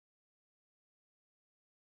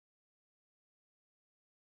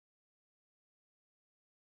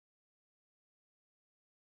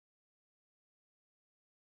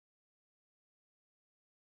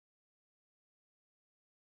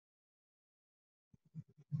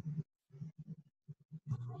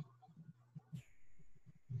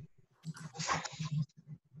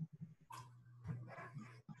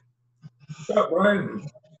up, Brian?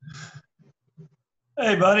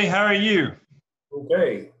 Hey, buddy, how are you?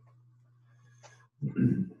 Okay.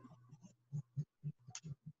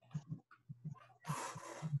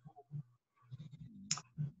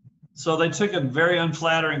 So they took a very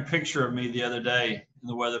unflattering picture of me the other day in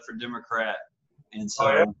the Weather for Democrat. And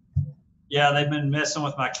so, yeah, they've been messing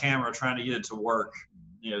with my camera, trying to get it to work.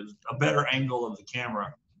 You know, a better angle of the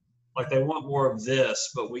camera. Like they want more of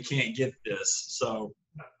this, but we can't get this. So,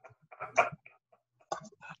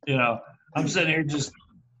 you know, I'm sitting here just,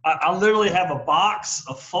 I literally have a box,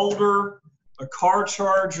 a folder, a car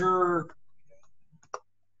charger,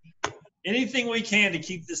 anything we can to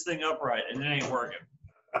keep this thing upright, and it ain't working.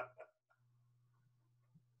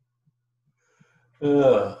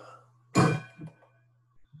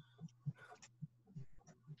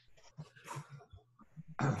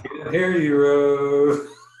 Can't hear you, Rose.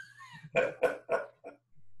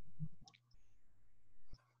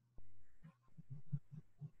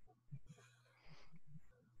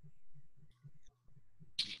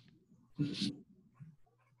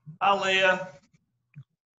 Hi, Leah.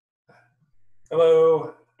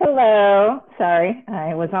 Hello. Hello. Sorry,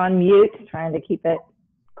 I was on mute trying to keep it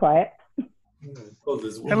quiet. Close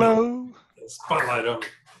this window. Hello. Spotlight on.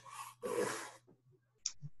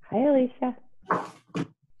 Hi, Alicia.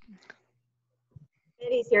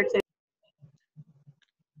 Betty's here too.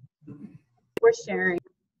 We're sharing.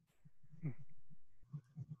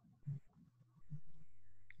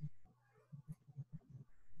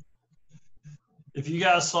 If you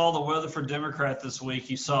guys saw the Weather for Democrat this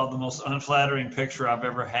week, you saw the most unflattering picture I've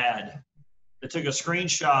ever had. They took a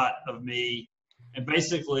screenshot of me, and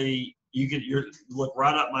basically you could look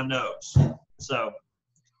right up my nose. So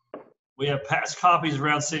we have past copies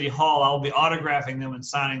around City Hall. I'll be autographing them and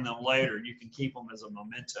signing them later. You can keep them as a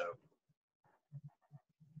memento.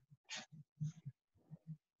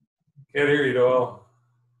 Can't hear you, Doyle.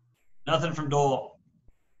 Nothing from Doyle.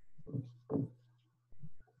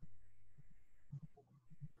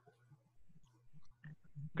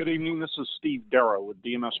 Good evening. This is Steve Darrow with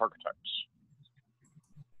DMS Architects.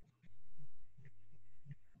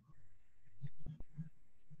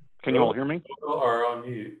 Can you all hear me? Or on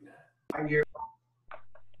mute.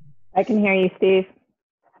 I can hear you, Steve.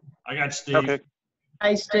 I got Steve. Okay.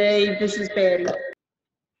 Hi, Steve. This is Betty.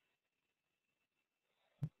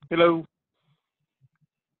 Hello.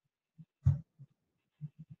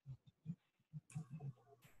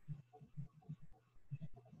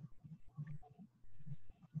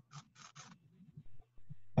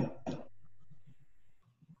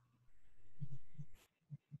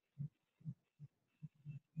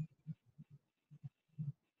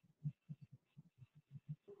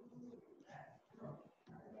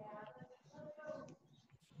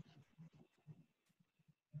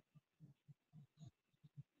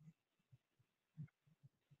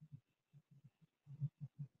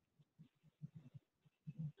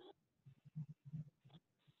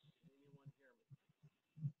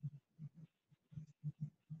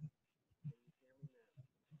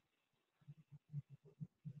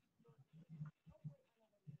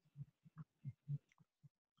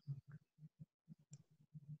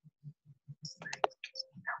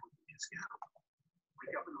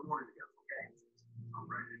 Wake up in the morning and go, okay, I'm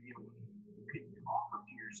ready to deal with it. You can talk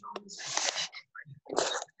to yourself and say,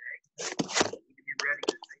 today, you can be ready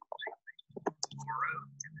to say tomorrow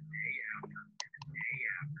and the day after and the day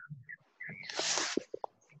after and the day after.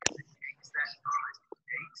 Because it takes that time. It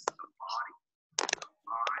takes the body, the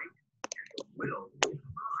mind, and the will of the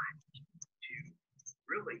mind to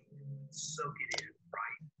really soak it in,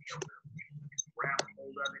 right? Be able to grab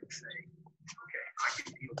hold of it and say, okay, I can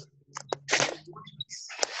deal with it.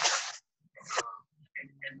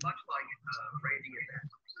 And much like Randy and that,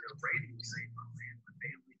 Randy was saying, oh man, my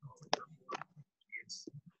family all the time. It's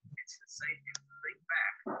the same. Think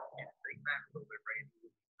back a little bit, Randy,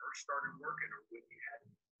 when you first started working, or when you had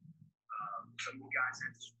some of you guys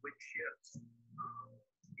had to switch shifts.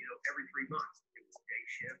 Every 3 months it was day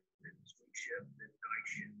shift, then swing shift, then night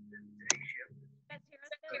shift, then day shift.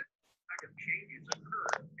 Kind of changes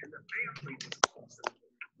occurred, and the family was also.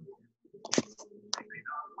 They may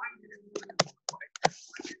not like it, but it was quite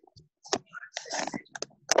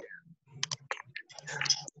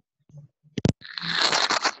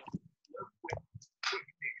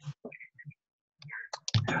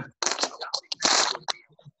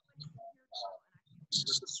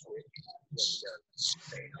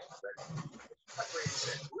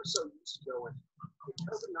we're so used to going,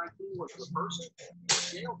 COVID-19 was the person,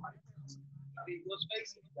 jail might. I mean, let's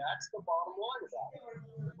face it, that's the bottom line about it.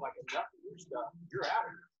 Like enough of your stuff, you're out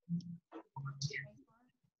of here.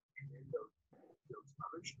 And then those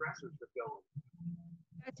other stressors that go.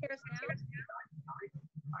 Guys hear us now?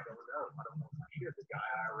 I don't know. I don't know if I hear the guy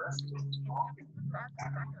I arrested talking about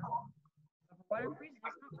that. For whatever reason, I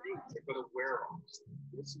it's not think they're going to wear on.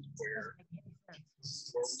 This is where doesn't make any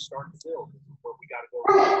sense. we start to build. This is where we got to go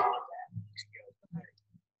beyond that.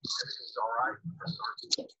 Everything's all right. Let's start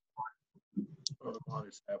doing All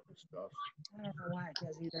this Apple stuff. I don't know why it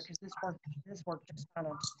does either, because this worked just fine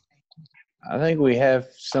on I think we have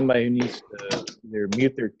somebody who needs to either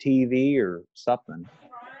mute their TV or something.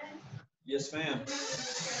 Yes, ma'am.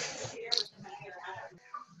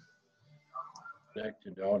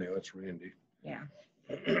 Connected to audio, it's Randy. Yeah.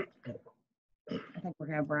 I think we're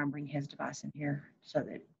gonna bring his device in here so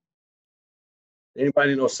that.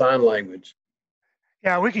 Anybody know sign language?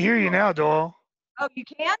 Yeah, we can hear you now, Doyle. Oh, you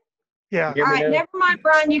can? Yeah, Hear All me right, now? never mind,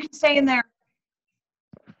 Brian, you can stay in there.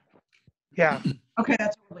 yeah, Okay,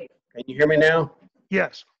 that's what we'll leave. Can you hear me now?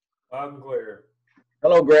 yes. I'm clear.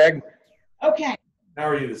 Hello, Greg. Okay. How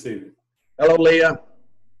are you this evening? Hello, Leah.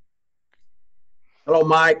 Hello,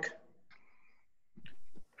 Mike.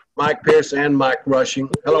 Mike Pierce and Mike Rushing.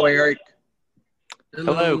 Hello, Eric.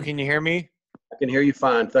 Hello, can you hear me? I can hear you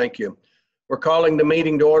fine, thank you. We're calling the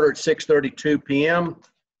meeting to order at 6:32 p.m.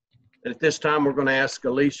 And at this time, we're going to ask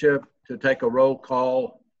Alicia to take a roll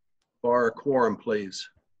call for our quorum, please.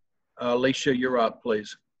 Alicia, you're up,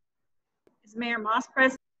 please. Is Mayor Moss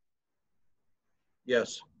present?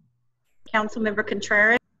 Yes. Councilmember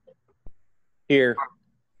Contreras? Here.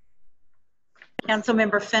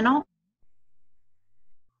 Councilmember Fennel?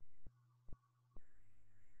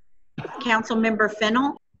 Councilmember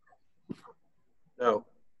Fennel? No.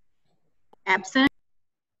 Absent?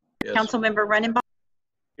 Yes. Councilmember Runenbach?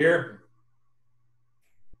 Here?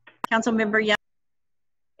 Councilmember Young?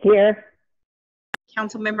 Here.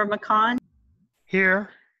 Councilmember McCon? Here.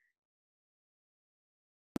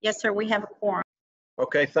 Yes, sir, we have a quorum.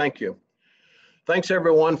 Okay, thank you. Thanks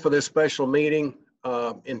everyone for this special meeting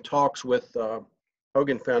in talks with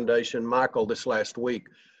Hogan Foundation, Michael, this last week.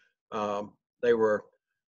 They were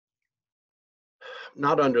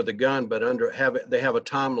not under the gun, but they have a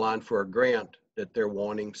timeline for a grant that they're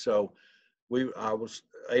wanting. So I was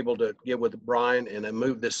able to get with Brian and then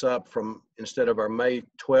move this up from instead of our May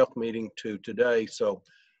 12th meeting to today. So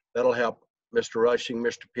that'll help Mr. Rushing,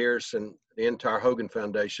 Mr. Pierce, and the entire Hogan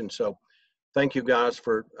Foundation. So thank you guys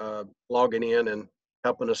for logging in and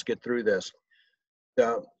helping us get through this.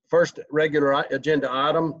 The first regular agenda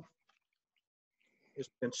item is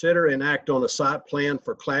to consider and act on a site plan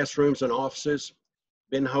for classrooms and offices,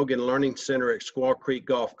 Ben Hogan Learning Center at Squaw Creek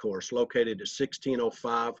Golf Course, located at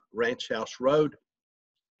 1605 Ranch House Road.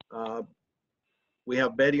 We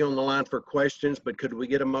have Betty on the line for questions, but could we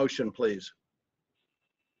get a motion, please?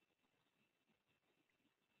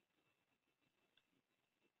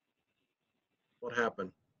 What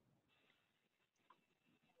happened?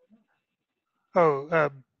 Oh,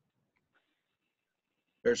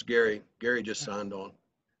 There's Gary. Gary just signed on.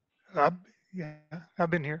 yeah, I've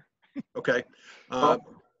been here. Okay.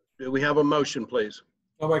 Do we have a motion, please?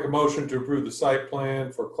 I'll make a motion to approve the site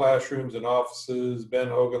plan for classrooms and offices, Ben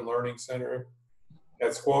Hogan Learning Center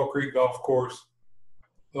at Squaw Creek Golf Course,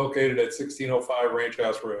 located at 1605 Ranch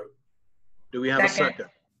House Road. Do we have a second?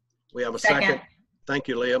 We have a second. Thank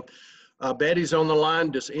you, Leah. Betty's on the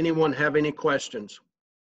line. Does anyone have any questions?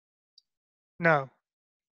 No.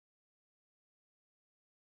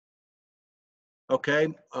 Okay.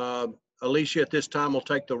 Alicia, at this time, will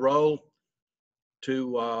take the roll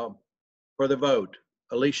for the vote.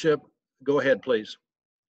 Alicia, go ahead, please.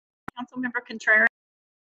 Councilmember Contreras?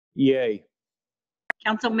 Yay.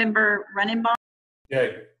 Councilmember Runenbach?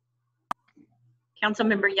 Yay.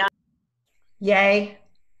 Councilmember Young? Yay.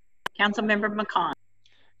 Councilmember McCon?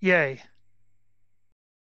 Yay.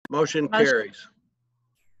 Motion carries.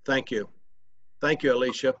 Thank you. Thank you,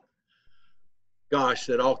 Alicia. Gosh,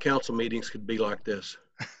 that all council meetings could be like this.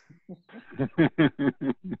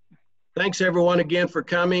 Thanks everyone again for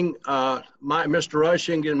coming. Mr.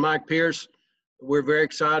 Rushing and Mike Pierce, we're very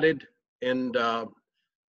excited. And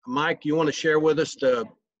Mike, you want to share with us a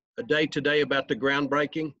day today about the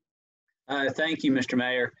groundbreaking? Thank you, Mr.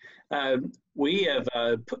 Mayor. We have,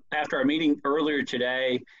 after our meeting earlier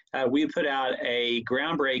today, we put out a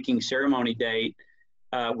groundbreaking ceremony date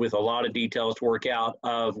with a lot of details to work out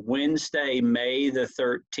of Wednesday, May the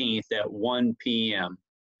 13th at 1 p.m.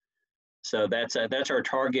 So that's our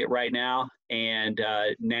target right now. And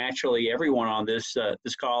naturally, everyone on this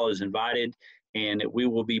call is invited, and we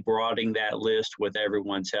will be broadening that list with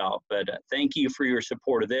everyone's help. But thank you for your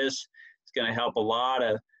support of this. It's going to help a lot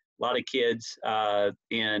of kids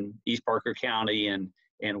in East Parker County and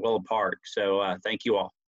Willow Park. So thank you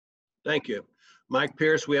all. Thank you. Mike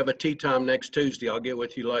Pierce, we have a tea time next Tuesday. I'll get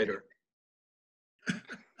with you later.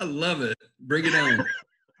 I love it. Bring it on.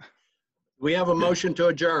 We have a motion to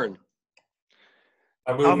adjourn.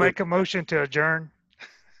 I'll make a motion to adjourn.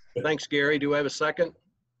 Thanks, Gary. Do we have a second?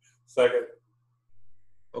 Second.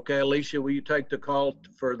 Okay, Alicia, will you take the call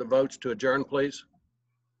for the votes to adjourn, please?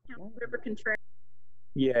 Councilmember Contreras,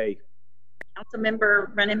 Yay.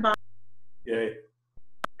 Councilmember Runenbaum, Yay.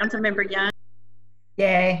 Councilmember Young,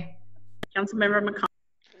 Yay. Councilmember McCon.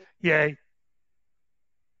 Yay.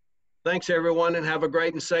 Thanks, everyone, and have a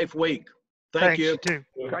great and safe week. Thank Thanks, you. you too.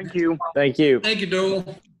 Thank you. Thank you. Thank you,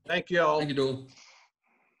 Doyle. Thank you all. Thank you, Doyle.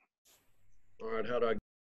 All right, how do I